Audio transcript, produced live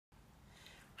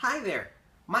Hi there,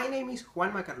 my name is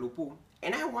Juan Macarlupu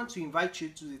and I want to invite you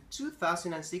to the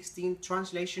 2016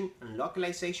 Translation and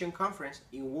Localization Conference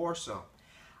in Warsaw.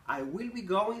 I will be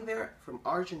going there from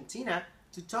Argentina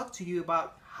to talk to you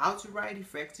about how to write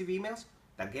effective emails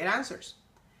that get answers.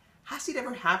 Has it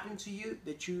ever happened to you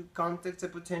that you contact a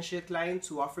potential client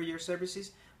to offer your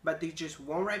services but they just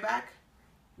won't write back?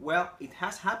 Well, it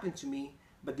has happened to me,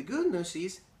 but the good news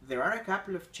is there are a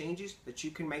couple of changes that you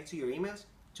can make to your emails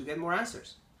to get more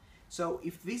answers. So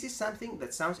if this is something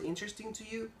that sounds interesting to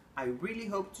you, I really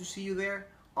hope to see you there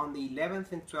on the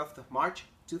 11th and 12th of March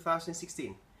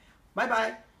 2016. Bye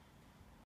bye!